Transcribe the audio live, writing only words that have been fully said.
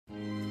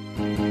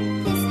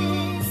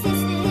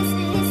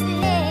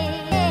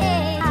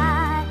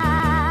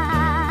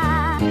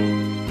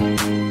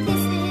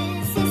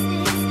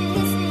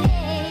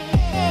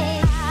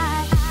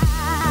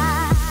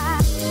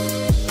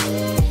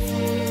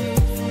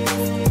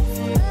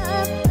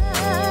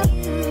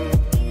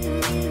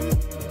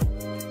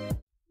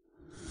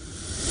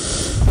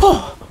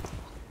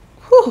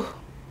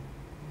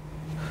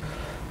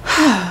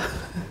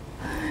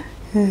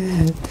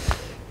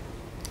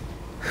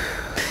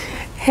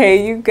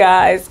Hey you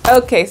guys.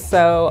 Okay,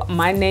 so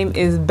my name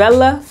is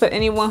Bella. For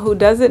anyone who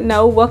doesn't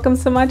know, welcome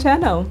to my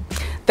channel.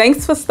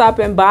 Thanks for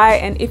stopping by,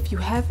 and if you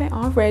haven't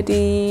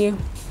already,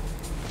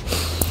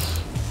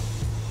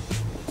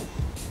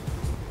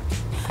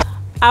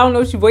 I don't know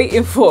what you're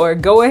waiting for.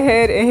 Go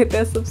ahead and hit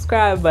that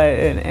subscribe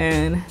button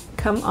and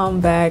come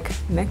on back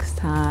next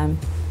time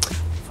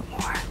for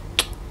more.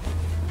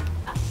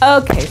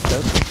 Okay, so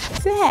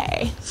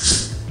today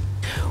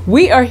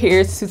we are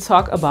here to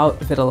talk about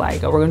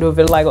vitiligo. We're gonna do a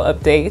vitiligo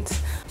update.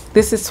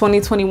 This is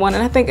 2021,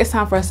 and I think it's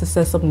time for us to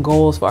set some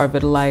goals for our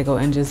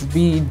vitiligo and just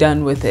be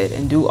done with it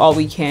and do all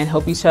we can,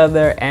 help each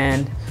other,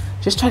 and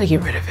just try to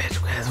get rid of it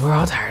because we're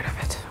all tired of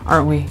it,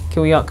 aren't we?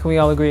 Can we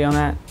all agree on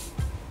that?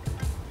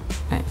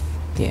 Right.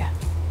 Yeah.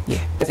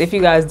 If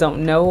you guys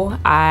don't know,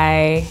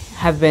 I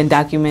have been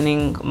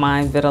documenting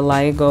my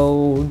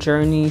vitiligo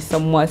journey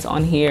somewhat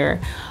on here.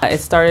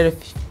 It started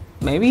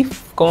maybe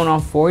going on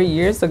 4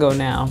 years ago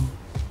now.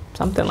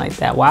 Something like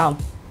that. Wow,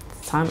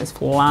 time is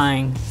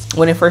flying.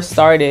 When it first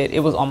started, it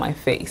was on my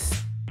face.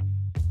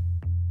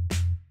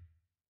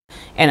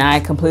 And I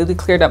completely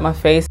cleared up my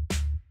face.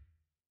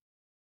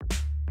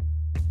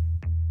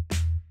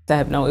 I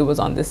have no, it was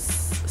on this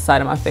side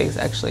of my face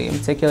actually. In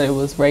particular, it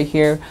was right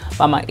here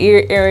by my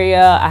ear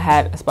area. I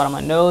had a spot on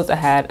my nose. I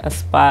had a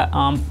spot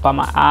by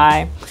my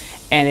eye,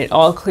 and it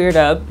all cleared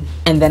up.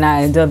 And then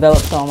I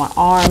developed some on my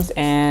arms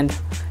and,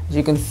 as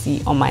you can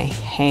see, on my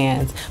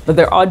hands. But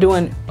they're all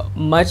doing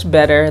much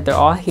better. They're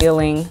all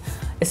healing.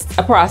 It's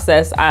a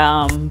process,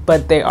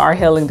 but they are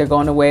healing. They're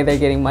going away. They're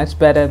getting much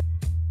better.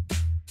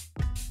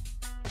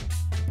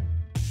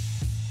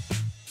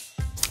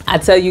 I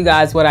tell you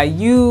guys what I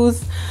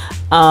use,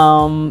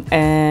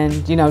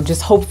 and you know,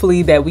 just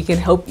hopefully that we can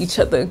help each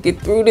other get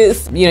through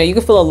this. You know, you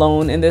can feel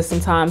alone in this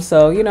sometimes,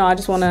 so you know, I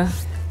just want to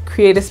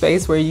create a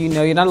space where you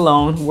know you're not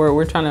alone.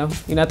 We're trying to,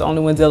 you're not the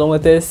only one dealing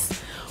with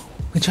this.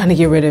 We're trying to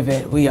get rid of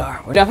it. We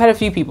are. I've had a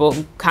few people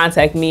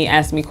contact me,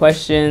 ask me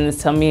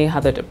questions, tell me how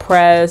they're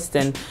depressed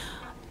and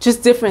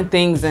just different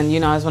things. And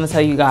you know, I just want to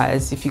tell you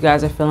guys, if you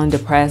guys are feeling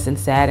depressed and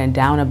sad and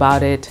down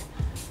about it,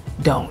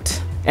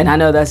 don't. And I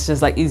know that's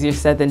just like easier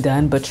said than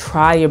done, but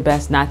try your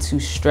best not to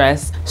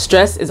stress.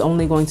 Stress is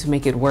only going to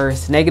make it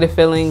worse. Negative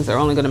feelings are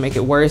only going to make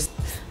it worse.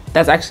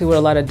 That's actually what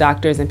a lot of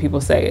doctors and people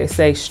say. They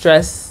say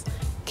stress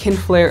can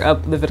flare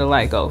up the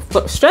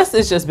vitiligo. Stress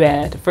is just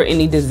bad for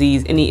any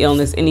disease, any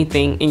illness,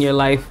 anything in your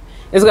life.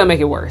 It's gonna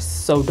make it worse.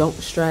 So don't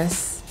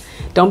stress.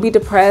 Don't be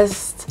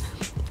depressed.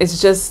 It's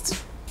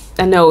just,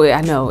 I know,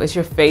 it's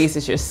your face,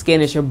 it's your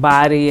skin, it's your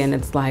body, and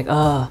it's like,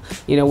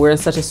 you know, we're in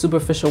such a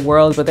superficial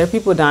world, but there are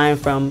people dying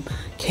from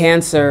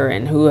cancer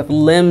and who have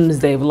limbs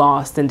they've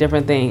lost and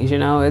different things, you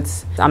know.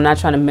 I'm not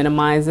trying to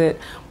minimize it,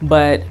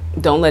 but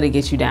don't let it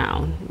get you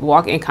down.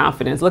 Walk in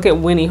confidence. Look at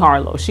Winnie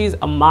Harlow. She's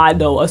a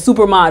model, a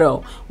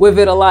supermodel with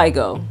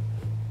vitiligo.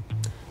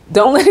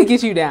 Don't let it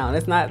get you down.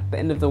 It's not the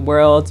end of the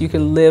world. You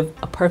can live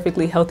a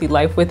perfectly healthy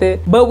life with it,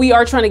 but we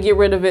are trying to get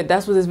rid of it.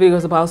 That's what this video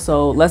is about.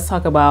 So let's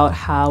talk about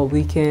how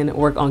we can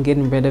work on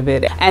getting rid of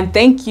it. And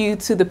thank you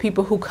to the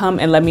people who come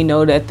and let me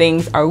know that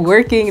things are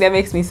working. That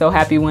makes me so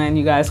happy when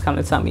you guys come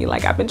to tell me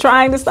like, I've been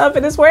trying this stuff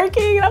and it's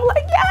working. And I'm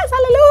like, yes,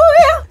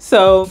 hallelujah.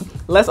 So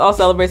let's all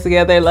celebrate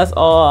together. Let's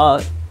all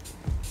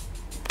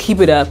keep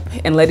it up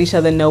and let each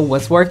other know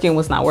what's working,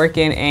 what's not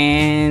working,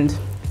 and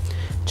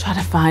try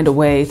to find a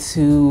way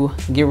to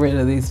get rid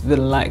of these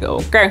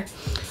vitiligo.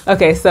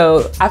 Okay,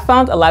 so I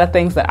found a lot of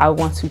things that I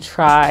want to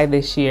try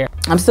this year.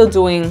 I'm still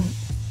doing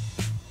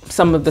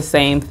some of the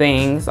same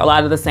things, a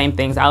lot of the same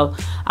things.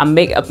 I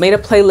made a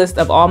playlist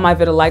of all my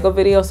vitiligo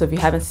videos, so if you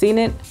haven't seen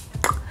it,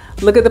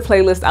 look at the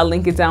playlist. I'll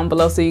link it down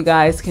below so you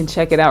guys can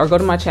check it out, or go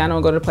to my channel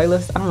and go to the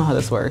playlist. I don't know how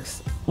this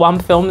works. While I'm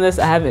filming this,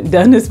 I haven't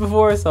done this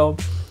before, so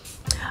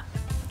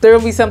there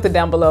will be something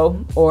down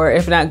below, or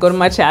if not, go to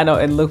my channel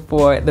and look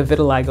for the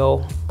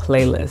vitiligo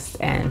playlist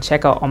and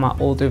check out all my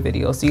older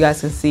videos so you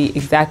guys can see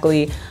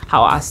exactly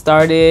how I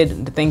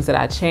started, the things that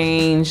I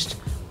changed,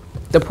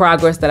 the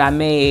progress that I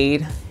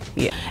made.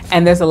 Yeah,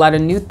 and there's a lot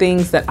of new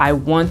things that I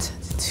want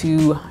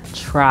to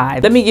try.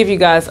 Let me give you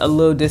guys a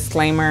little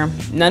disclaimer.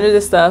 None of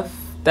the stuff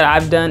that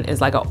I've done is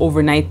like an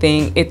overnight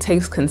thing. It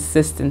takes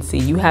consistency.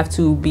 You have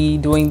to be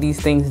doing these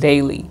things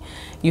daily.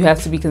 You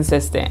have to be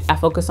consistent. I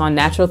focus on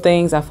natural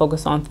things. I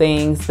focus on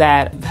things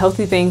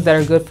healthy things that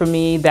are good for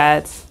me,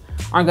 that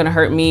aren't gonna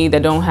hurt me,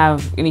 that don't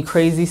have any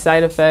crazy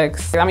side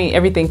effects. I mean,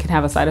 everything can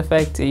have a side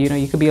effect. You know,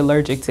 you could be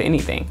allergic to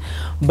anything,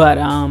 but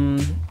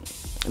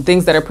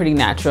things that are pretty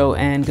natural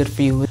and good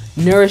for you.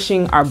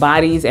 Nourishing our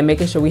bodies and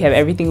making sure we have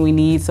everything we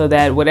need so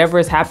that whatever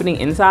is happening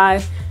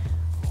inside,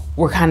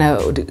 we're kind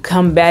of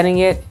combating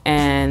it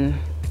and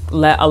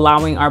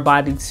allowing our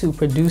body to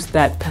produce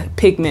that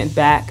pigment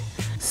back.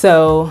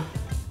 So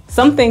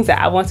some things that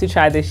I want to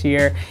try this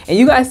year, and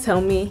you guys tell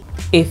me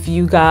if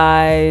you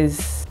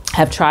guys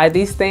have tried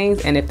these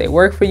things and if they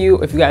work for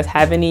you. If you guys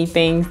have any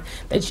things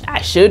that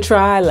I should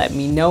try, let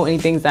me know. Any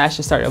things that I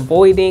should start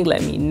avoiding,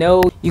 let me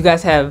know. You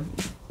guys have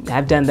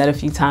I've done that a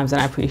few times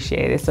and I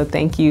appreciate it. So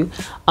thank you.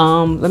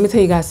 Let me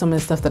tell you guys some of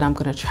the stuff that I'm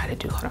gonna try to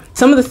do. Hold on.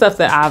 Some of the stuff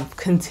that I've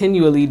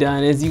continually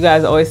done is, you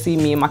guys always see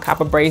me in my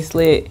copper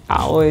bracelet.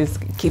 I always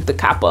keep the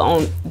copper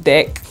on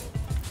deck.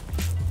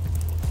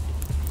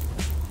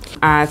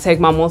 I take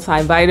my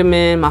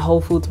multivitamin, my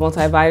Whole Foods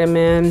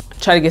multivitamin.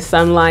 Try to get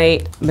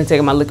sunlight. I've been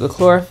taking my liquid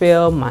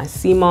chlorophyll, my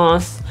sea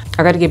moss.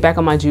 I got to get back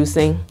on my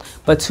juicing,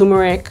 but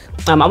turmeric.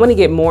 I want to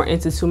get more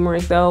into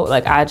turmeric though.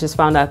 Like, I just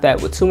found out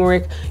that with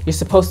turmeric, you're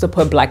supposed to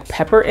put black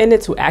pepper in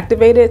it to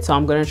activate it. So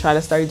I'm going to try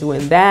to start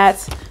doing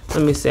that.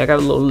 Let me see. I got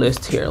a little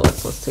list here.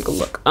 Let's take a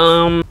look.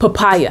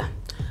 Papaya.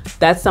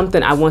 That's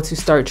something I want to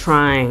start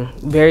trying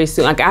very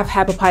soon. Like, I've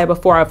had papaya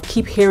before. I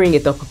keep hearing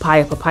it though.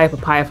 Papaya for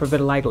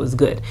vitiligo is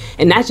good.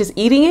 And not just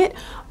eating it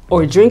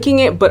or drinking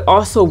it, but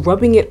also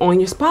rubbing it on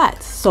your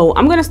spots. So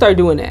I'm gonna start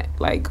doing that.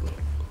 Like,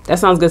 that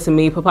sounds good to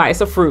me. Papaya, it's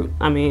a fruit.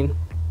 I mean,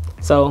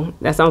 so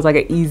that sounds like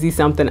an easy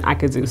something I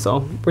could do.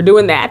 So we're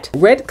doing that.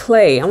 Red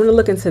clay, I wanna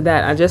look into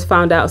that. I just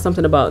found out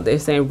something about, they're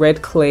saying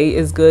red clay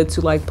is good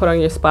to like put on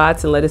your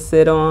spots and let it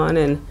sit on,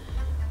 and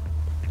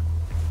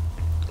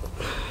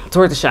it's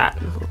worth a shot.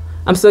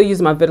 I'm still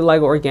using my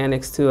Vitiligo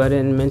Organics too. I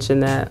didn't mention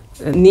that.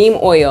 Neem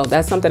oil,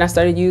 that's something I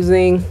started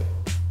using.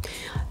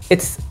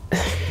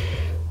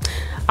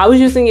 I was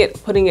using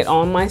it, putting it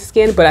on my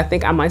skin, but I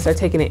think I might start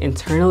taking it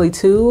internally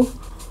too.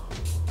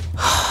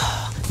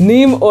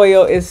 Neem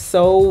oil is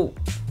so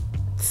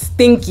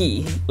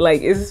stinky.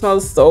 Like, it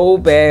smells so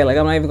bad. Like,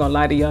 I'm not even gonna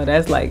lie to y'all.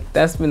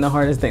 That's been the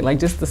hardest thing. Like,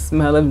 just the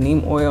smell of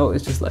neem oil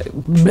is just like,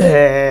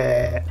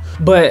 bleh.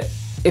 But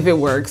if it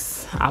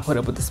works, I'll put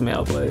up with the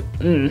smell. But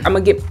I'm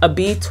gonna get a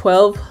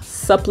B12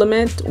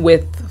 supplement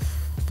with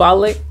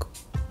folic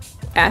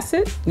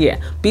acid. Yeah,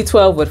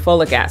 B12 with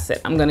folic acid.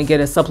 I'm gonna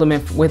get a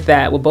supplement with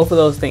that, with both of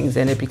those things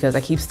in it, because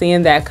I keep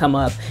seeing that come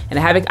up. And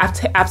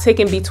I've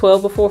taken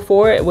B12 before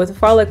for it with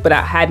folic, but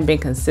I hadn't been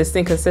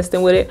consistent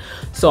with it.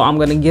 So I'm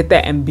gonna get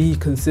that and be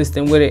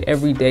consistent with it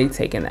every day,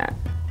 taking that.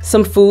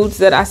 Some foods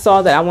that I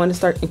saw that I want to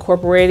start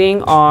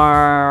incorporating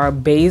are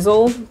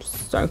basil.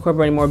 Start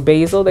incorporating more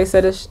basil. They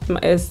said is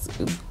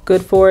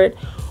good for it.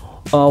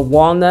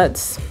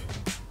 Walnuts.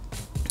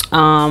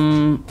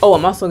 I'm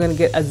also gonna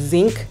get a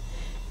zinc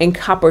and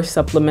copper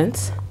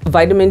supplement,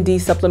 vitamin D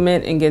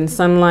supplement, and getting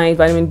sunlight,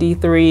 vitamin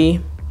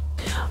D3.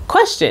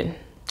 Question: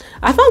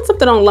 I found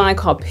something online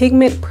called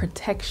pigment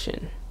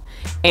protection,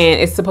 and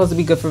it's supposed to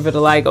be good for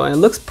vitiligo, and it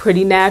looks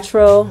pretty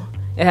natural.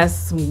 It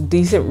has some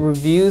decent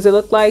reviews, it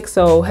looked like.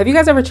 So have you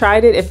guys ever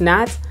tried it? If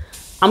not,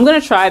 I'm gonna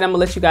try it. I'm gonna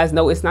let you guys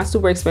know. It's not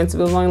super expensive.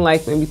 It was only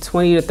like maybe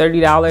 $20 to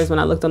 $30 when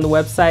I looked on the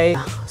website.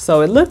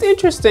 So it looked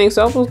interesting.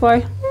 So I was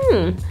like,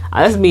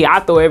 that's me.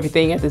 I throw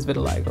everything at this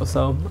vitiligo.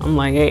 So I'm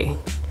like, hey,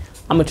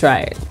 I'm gonna try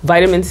it.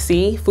 Vitamin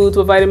C, foods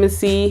with vitamin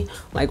C,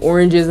 like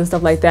oranges and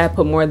stuff like that.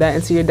 Put more of that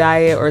into your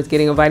diet, or it's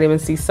getting a vitamin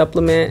C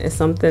supplement is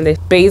something.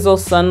 Basil,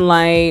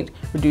 sunlight,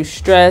 reduce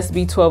stress,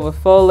 B12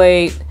 with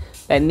folate,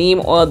 that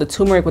neem oil, the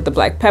turmeric with the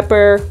black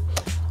pepper,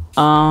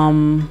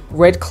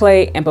 red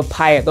clay, and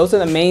papaya. Those are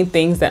the main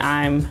things that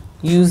I'm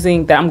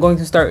using, that I'm going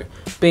to start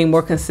being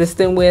more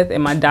consistent with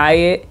in my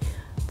diet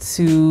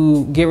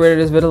to get rid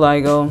of this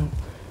vitiligo.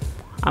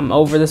 I'm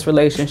over this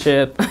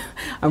relationship.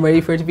 I'm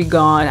ready for it to be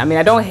gone. I mean,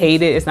 I don't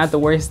hate it. It's not the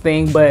worst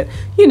thing, but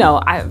you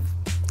know,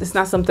 it's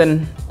not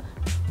something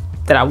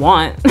that I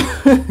want.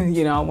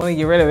 You know, I want to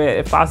get rid of it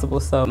if possible.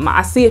 So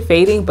I see it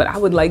fading, but I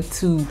would like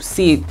to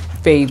see it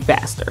fade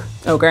faster.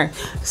 Okay,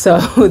 so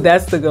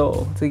that's the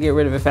goal, to get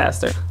rid of it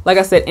faster. Like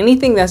I said,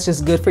 anything that's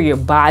just good for your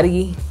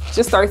body,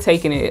 just start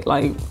taking it.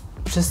 Like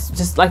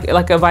just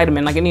like a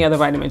vitamin, like any other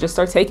vitamin, just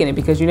start taking it,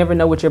 because you never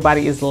know what your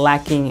body is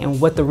lacking and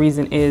what the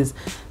reason is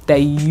that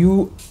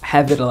you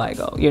have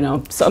vitiligo. You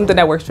know, something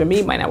that works for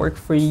me might not work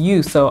for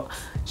you. So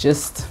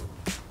just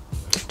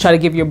try to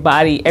give your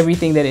body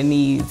everything that it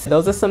needs.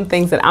 Those are some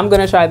things that I'm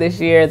gonna try this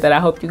year, that I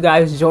hope you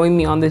guys join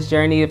me on this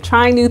journey of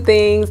trying new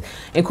things,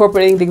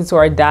 incorporating things into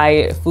our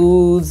diet,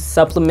 foods,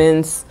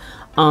 supplements,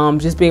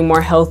 just being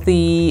more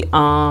healthy,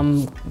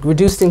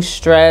 reducing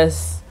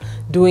stress,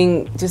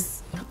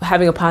 just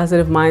having a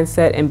positive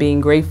mindset and being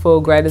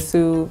grateful,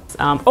 gratitude.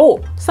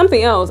 Oh,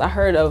 something else I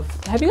heard of.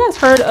 Have you guys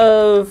heard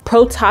of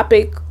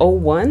Protopic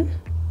 01?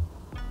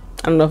 I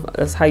don't know if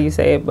that's how you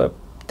say it, but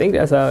I think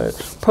that's a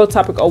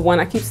Protopic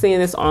 01. I keep seeing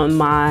this on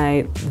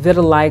my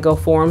vitiligo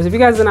forums. If you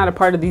guys are not a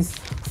part of these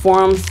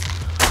forums,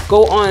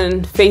 go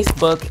on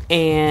Facebook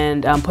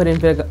and put in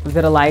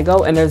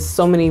vitiligo, and there's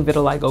so many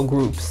vitiligo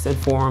groups and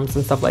forums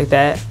and stuff like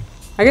that.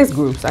 I guess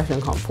groups, I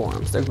shouldn't call them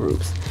forums, they're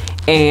groups.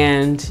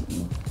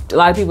 And a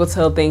lot of people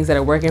tell things that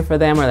are working for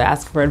them, or they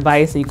ask for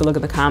advice, and you can look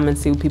at the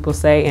comments, see what people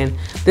say. And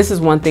this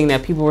is one thing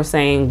that people were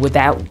saying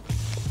without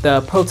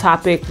the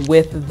Protopic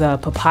with the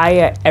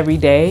papaya every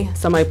day.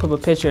 Somebody put a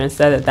picture and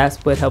said that that's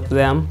what helped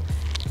them.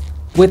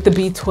 With the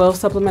B12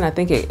 supplement, I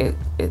think it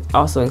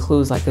also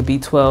includes like the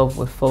B12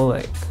 with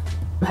folate.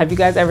 Have you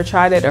guys ever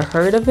tried it or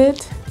heard of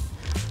it?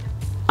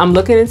 I'm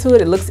looking into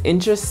it. It looks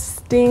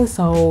interesting,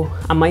 so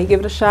I might give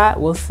it a shot.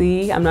 We'll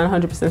see. I'm not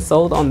 100%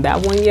 sold on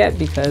that one yet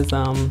because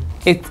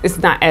it's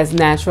not as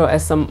natural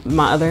as some of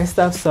my other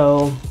stuff,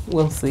 so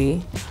we'll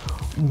see.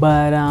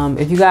 But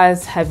if you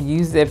guys have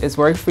used it, if it's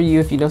worked for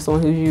you, if you know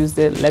someone who's used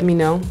it, let me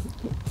know.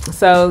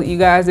 So you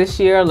guys, this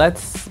year,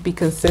 let's be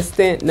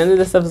consistent. None of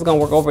this stuff is gonna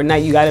work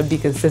overnight. You gotta be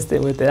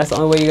consistent with it. That's the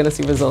only way you're gonna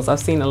see results. I've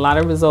seen a lot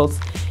of results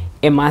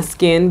in my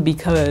skin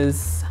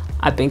because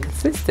I've been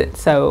consistent.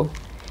 So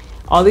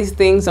all these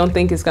things, don't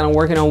think it's gonna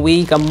work in a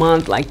week, a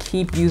month. Like,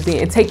 keep using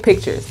it and take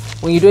pictures.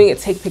 When you're doing it,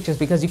 take pictures,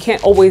 because you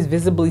can't always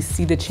visibly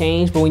see the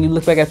change, but when you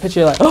look back at a picture,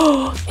 you're like,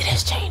 oh, it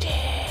is changing,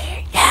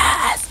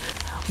 yes.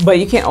 But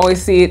you can't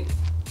always see it,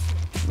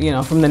 you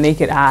know, from the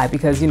naked eye,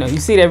 because, you know, you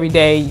see it every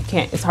day. You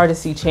can't, it's hard to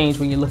see change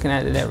when you're looking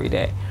at it every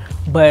day.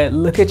 But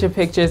look at your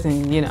pictures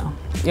and, you know,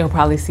 you'll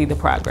probably see the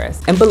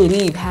progress. And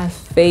believe, have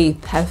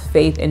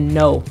faith, and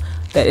know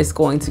that it's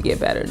going to get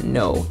better.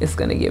 No, it's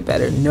gonna get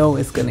better. No,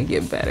 it's gonna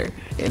get better.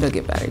 It'll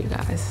get better, you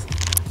guys.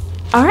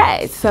 All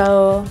right,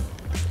 so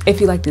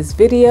if you like this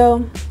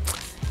video,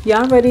 you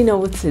already know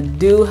what to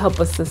do. Help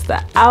a sister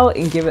out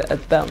and give it a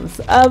thumbs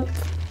up.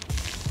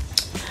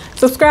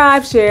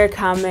 Subscribe, share,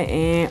 comment,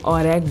 and all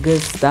that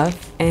good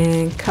stuff.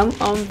 And come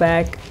on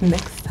back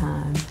next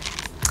time.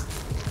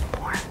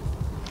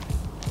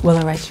 Well,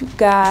 all right, you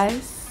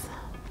guys.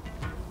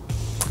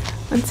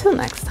 Until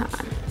next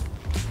time.